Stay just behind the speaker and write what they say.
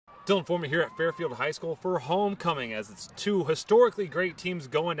Dylan Foreman here at Fairfield High School for homecoming, as it's two historically great teams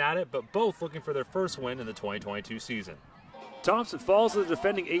going at it, but both looking for their first win in the 2022 season. Thompson Falls, the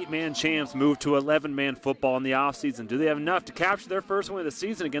defending 8-man champs, moved to 11-man football in the offseason. Do they have enough to capture their first win of the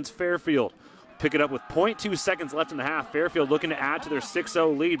season against Fairfield? Pick it up with 0.2 seconds left in the half. Fairfield looking to add to their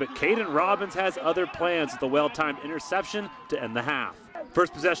 6-0 lead, but Caden Robbins has other plans with a well-timed interception to end the half.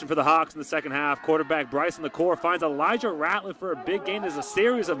 First possession for the Hawks in the second half. Quarterback Bryson LaCour finds Elijah Ratliff for a big gain as a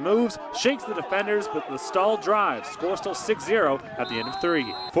series of moves shakes the defenders, but the stalled drive. Score still 6-0 at the end of 3.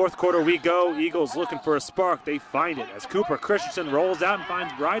 Fourth quarter we go. Eagles looking for a spark. They find it as Cooper Christensen rolls out and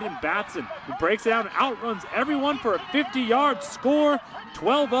finds Bryden Batson, who breaks it down and outruns everyone for a 50-yard score.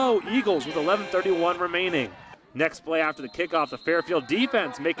 12-0 Eagles with 11:31 remaining. Next play after the kickoff, the Fairfield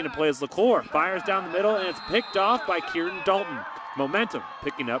defense making a play as LaCour fires down the middle, and it's picked off by Kieran Dalton. Momentum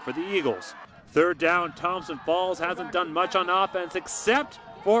picking up for the Eagles. Third down, Thompson Falls hasn't done much on offense except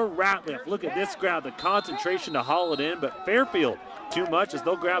for Ratliff. Look at this grab, the concentration to haul it in, but Fairfield too much as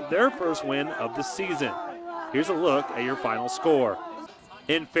they'll grab their first win of the season. Here's a look at your final score.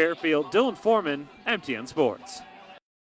 In Fairfield, Dylan Foreman, MTN Sports.